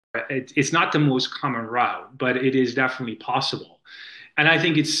It's not the most common route, but it is definitely possible. And I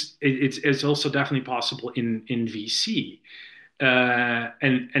think it's also definitely possible in VC.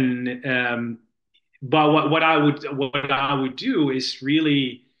 And but what I would do is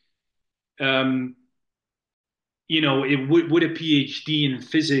really, um, would a PhD in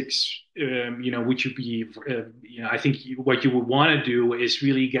physics, would you be, I think what you would want to do is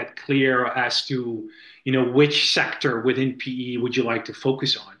really get clear as to, which sector within PE would you like to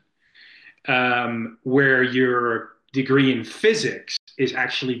focus on, where your degree in physics is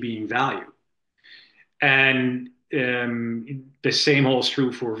actually being valued. And the same holds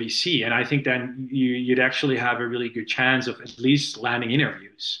true for VC. And I think then you'd actually have a really good chance of at least landing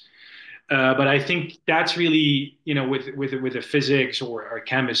interviews. But I think that's really, with a physics or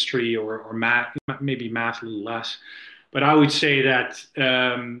chemistry or math, maybe math a little less. But I would say that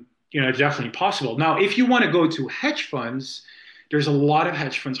it's definitely possible. Now, if you want to go to hedge funds, there's a lot of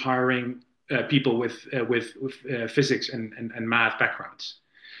hedge funds hiring people with physics and math backgrounds,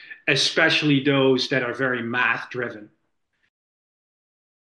 especially those that are very math driven.